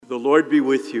The Lord be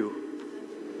with you.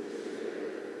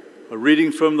 A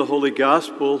reading from the Holy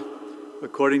Gospel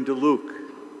according to Luke.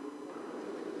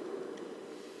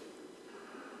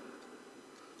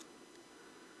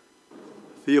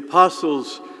 The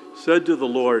apostles said to the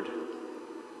Lord,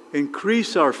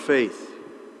 "Increase our faith."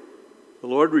 The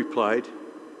Lord replied,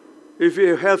 "If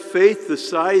you have faith the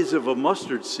size of a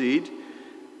mustard seed,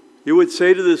 you would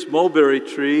say to this mulberry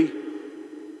tree,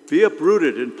 'Be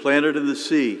uprooted and planted in the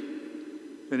sea,'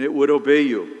 and it would obey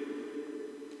you.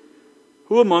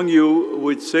 Who among you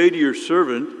would say to your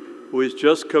servant who has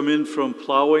just come in from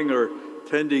plowing or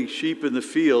tending sheep in the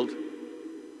field,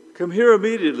 'Come here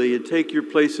immediately and take your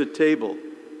place at table'?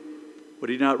 Would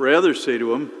he not rather say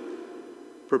to him,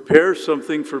 'Prepare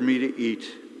something for me to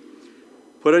eat.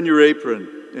 Put on your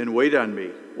apron and wait on me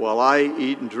while I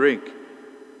eat and drink.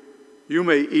 You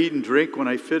may eat and drink when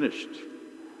I've finished'?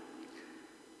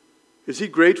 Is he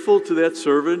grateful to that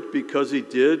servant because he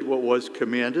did what was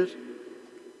commanded?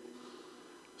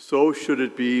 So should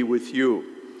it be with you.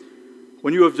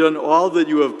 When you have done all that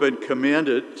you have been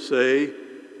commanded, say,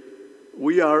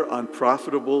 'We are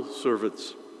unprofitable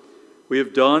servants. We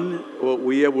have done what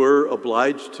we were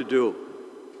obliged to do.'"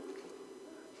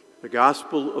 The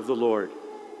Gospel of the Lord.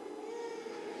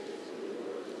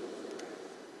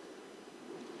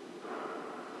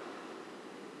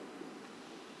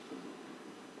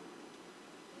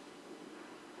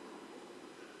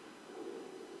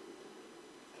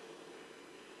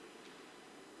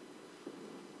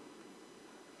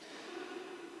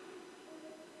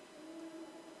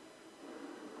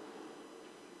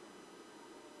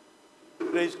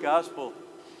 Today's Gospel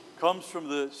comes from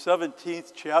the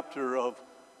 17th chapter of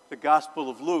the Gospel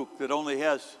of Luke that only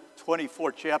has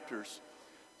 24 chapters.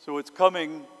 So it's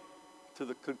coming to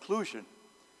the conclusion.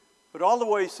 But all the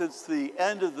way since the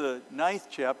end of the 9th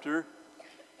chapter,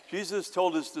 Jesus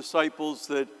told his disciples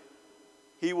that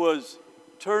he was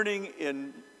turning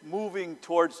and moving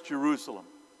towards Jerusalem.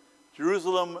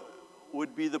 Jerusalem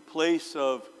would be the place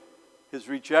of his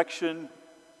rejection,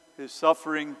 his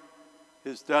suffering,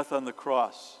 his death on the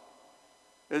cross.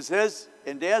 As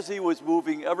he was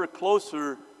moving ever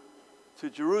closer to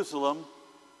Jerusalem,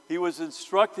 he was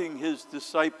instructing his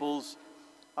disciples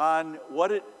on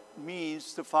what it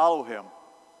means to follow him,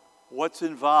 what's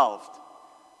involved.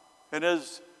 And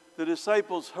as the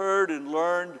disciples heard and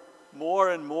learned more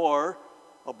and more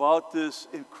about this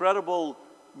incredible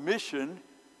mission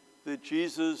that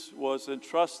Jesus was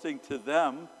entrusting to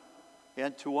them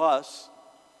and to us,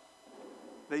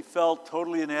 they felt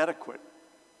totally inadequate.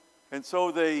 And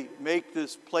so they make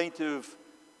this plaintive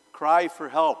cry for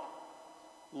help.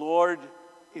 "Lord,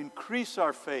 increase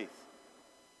our faith.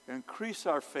 Increase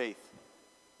our faith.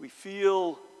 We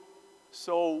feel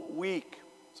so weak,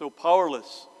 so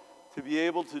powerless to be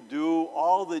able to do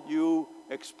all that you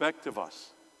expect of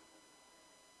us."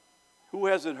 Who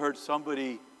hasn't heard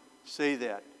somebody say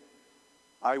that?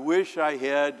 "I wish I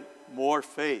had more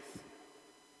faith."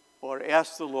 Or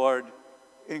ask the Lord,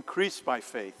 "Increase my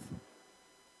faith."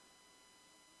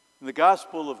 In the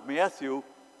Gospel of Matthew,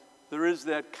 there is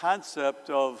that concept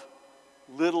of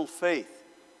little faith.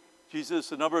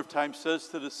 Jesus a number of times says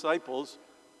to the disciples,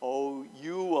 "Oh,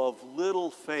 you of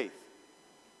little faith."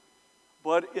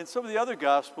 But in some of the other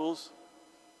Gospels,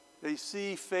 they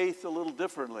see faith a little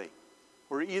differently.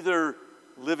 We're either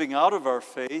living out of our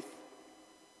faith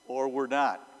or we're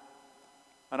not.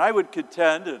 And I would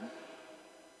contend, and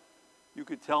you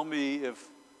could tell me if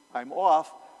I'm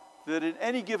off, that in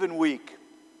any given week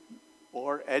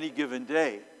or any given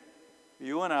day,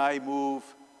 you and I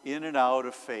move in and out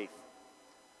of faith.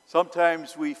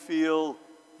 Sometimes we feel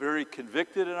very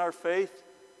convicted in our faith,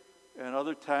 and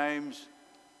other times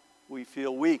we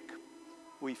feel weak.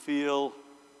 We feel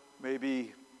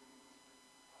maybe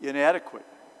inadequate.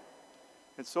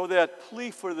 And so that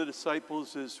plea for the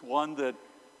disciples is one that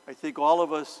I think all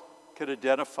of us can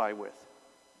identify with.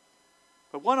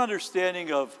 But one understanding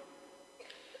of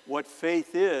what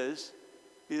faith is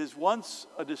once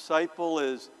a disciple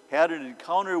has had an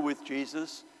encounter with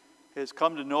Jesus, has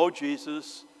come to know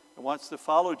Jesus, and wants to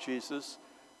follow Jesus,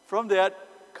 from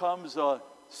that comes a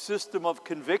system of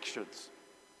convictions.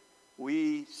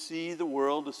 We see the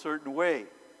world a certain way.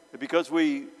 And because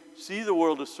we see the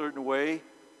world a certain way,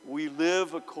 we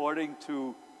live according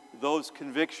to those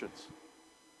convictions.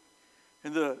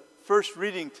 In the first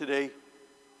reading today,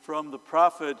 from the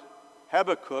prophet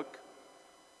Habakkuk.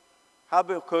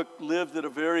 Habakkuk lived at a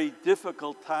very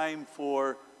difficult time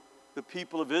for the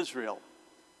people of Israel.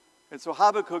 And so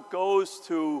Habakkuk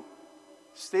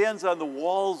stands on the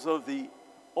walls of the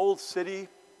old city,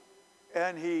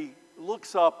 and he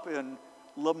looks up and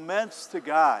laments to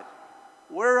God,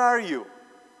 "Where are you?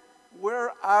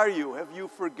 where are you? Have you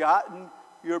forgotten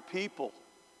your people?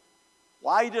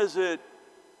 Why does it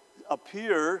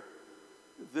appear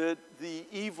that the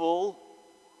evil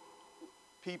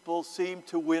people seem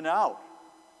to win out?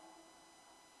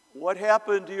 What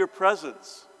happened to your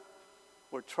presence?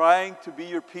 We're trying to be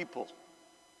your people.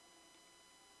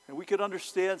 And we can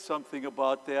understand something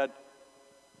about that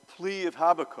plea of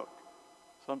Habakkuk.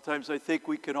 Sometimes I think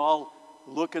we can all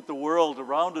look at the world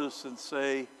around us and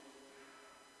say,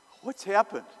 what's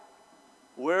happened?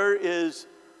 Where is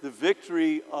the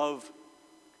victory of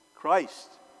Christ?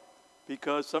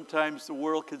 Because sometimes the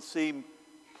world can seem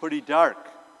pretty dark.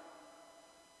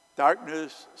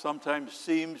 Darkness sometimes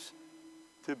seems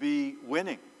to be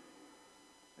winning.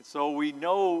 And so we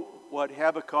know what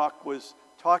Habakkuk was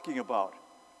talking about.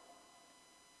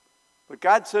 But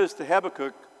God says to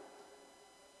Habakkuk,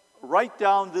 write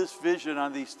down this vision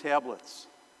on these tablets.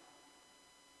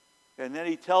 And then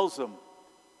he tells them,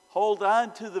 hold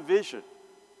on to the vision.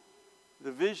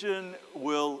 The vision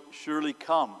will surely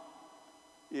come.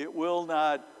 It will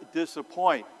not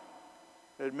disappoint.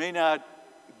 It may not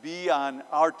be on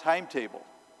our timetable,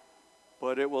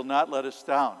 but it will not let us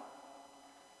down.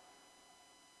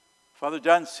 Father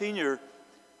John Sr.,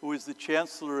 who is the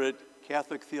chancellor at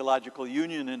Catholic Theological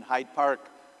Union in Hyde Park,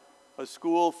 a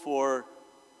school for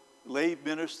lay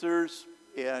ministers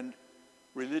and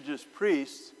religious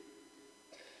priests,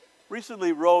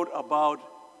 recently wrote about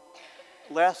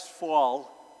last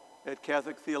fall at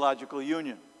Catholic Theological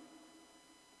Union.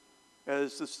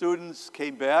 As the students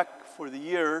came back for the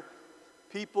year,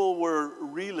 people were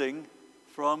reeling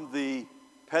from the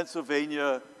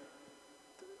Pennsylvania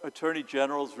Attorney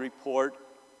General's report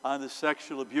on the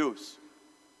sexual abuse.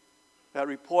 That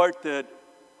report that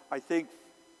I think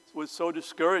was so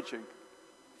discouraging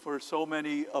for so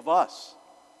many of us.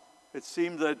 It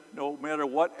seemed that no matter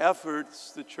what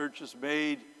efforts the church has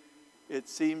made, it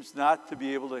seems not to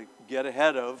be able to get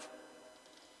ahead of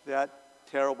that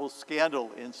terrible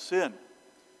scandal and sin.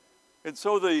 And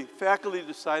so the faculty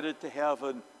decided to have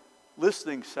a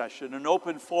listening session, an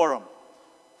open forum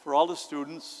for all the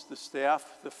students, the staff,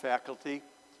 the faculty.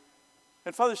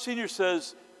 And Father Senior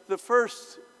says the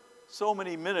first so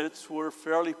many minutes were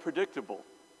fairly predictable.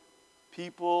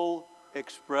 People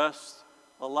expressed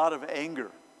a lot of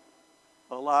anger,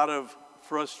 a lot of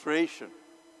frustration,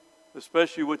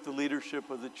 especially with the leadership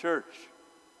of the church.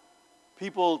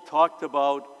 People talked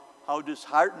about how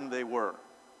disheartened they were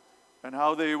and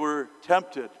how they were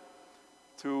tempted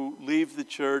to leave the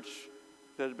church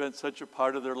that had been such a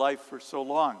part of their life for so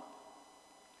long.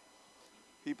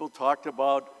 People talked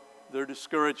about their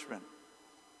discouragement.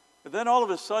 And then all of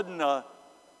a sudden, a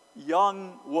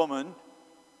young woman,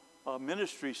 a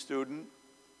ministry student,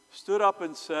 stood up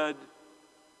and said,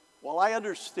 "While I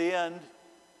understand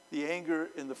the anger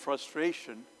and the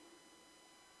frustration,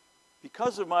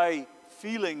 because of my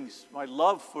feelings, my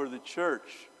love for the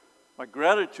church, my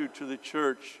gratitude to the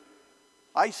church,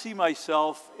 I see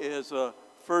myself as a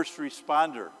first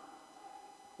responder.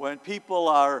 When people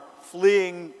are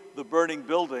fleeing the burning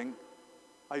building,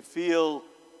 I feel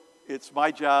it's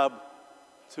my job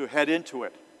to head into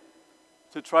it,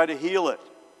 to try to heal it,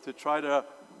 to try to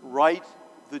right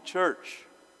the church."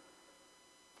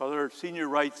 Father Senior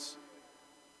writes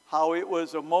how it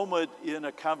was a moment in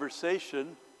a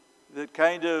conversation that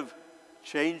kind of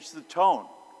changed the tone.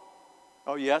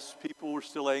 Oh yes, people were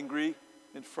still angry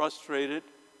and frustrated,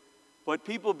 but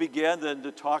people began then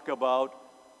to talk about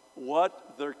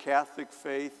what their Catholic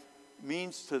faith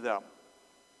means to them,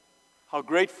 how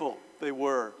grateful they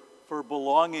were for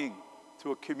belonging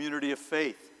to a community of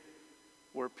faith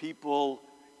where people,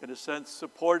 in a sense,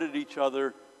 supported each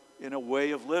other in a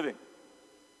way of living.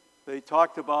 They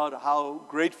talked about how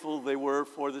grateful they were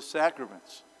for the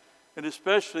sacraments, and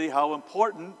especially how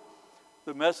important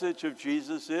the message of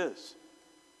Jesus is,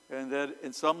 and that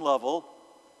in some level,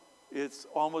 it's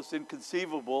almost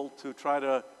inconceivable to try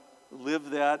to live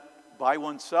that by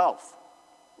oneself.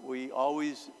 We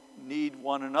always need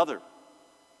one another.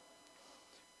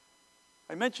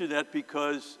 I mention that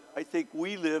because I think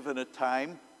we live in a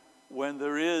time when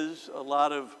there is a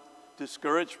lot of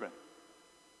discouragement.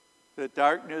 That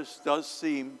darkness does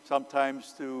seem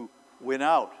sometimes to win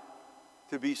out,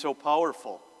 to be so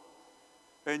powerful.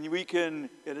 And we can,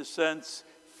 in a sense,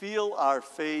 feel our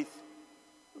faith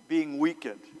being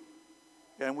weakened.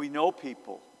 And we know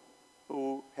people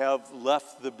who have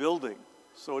left the building,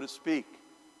 so to speak.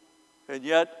 And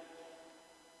yet,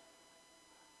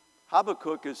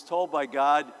 Habakkuk is told by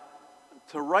God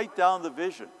to write down the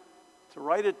vision, to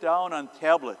write it down on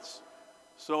tablets,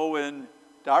 so in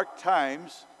dark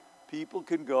times, people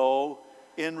can go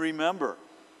and remember.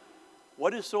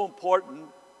 What is so important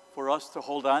for us to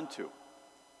hold on to.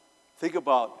 Think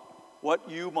about what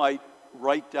you might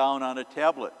write down on a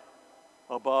tablet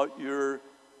about your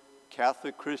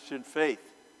Catholic Christian faith.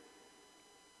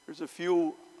 There's a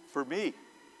few for me.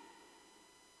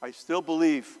 I still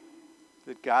believe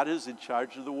that God is in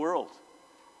charge of the world.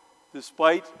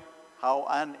 Despite how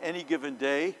on any given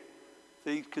day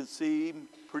things can seem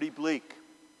pretty bleak,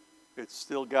 it's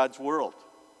still God's world.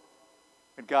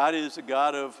 And God is a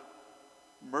God of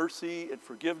mercy and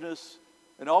forgiveness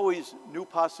and always new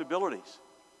possibilities.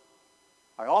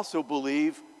 I also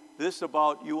believe this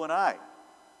about you and I.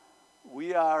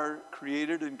 We are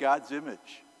created in God's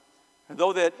image. And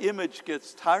though that image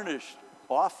gets tarnished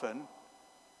often,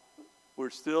 we're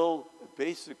still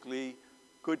basically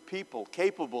good people,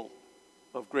 capable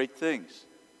of great things.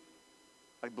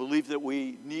 I believe that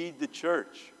we need the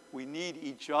church. We need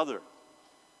each other.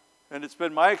 And it's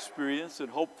been my experience, and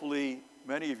hopefully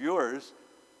many of yours,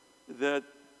 that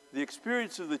the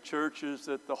experience of the church is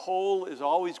that the whole is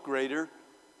always greater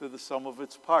than the sum of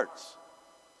its parts.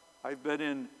 I've been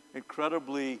in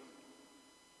incredibly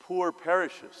poor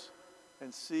parishes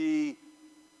and see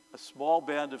a small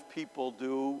band of people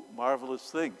do marvelous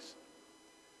things.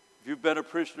 If you've been a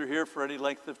parishioner here for any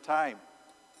length of time,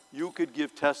 you could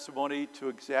give testimony to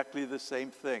exactly the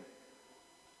same thing.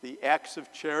 The acts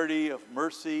of charity, of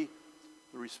mercy,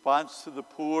 the response to the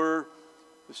poor,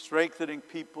 the strengthening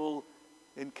people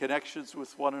in connections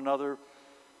with one another,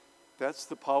 that's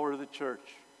the power of the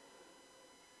church.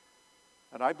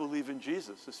 And I believe in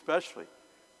Jesus, especially.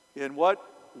 In what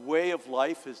way of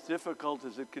life, as difficult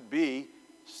as it could be,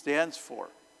 stands for.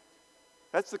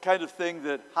 That's the kind of thing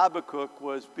that Habakkuk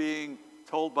was being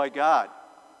told by God.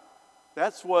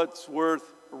 That's what's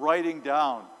worth writing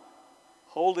down,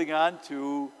 holding on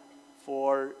to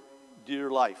for dear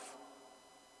life.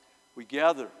 We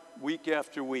gather week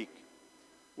after week.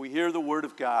 We hear the Word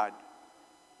of God.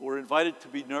 We're invited to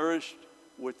be nourished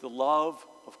with the love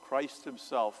of Christ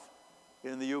Himself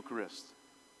in the Eucharist.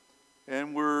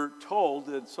 And we're told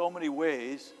in so many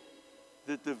ways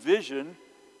that the vision,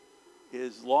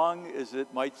 as long as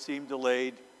it might seem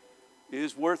delayed,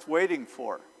 is worth waiting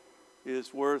for,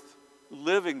 is worth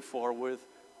living for with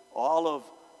all of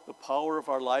the power of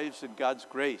our lives and God's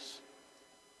grace.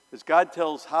 As God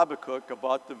tells Habakkuk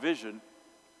about the vision,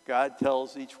 God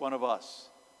tells each one of us,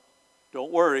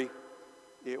 don't worry,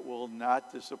 it will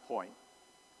not disappoint.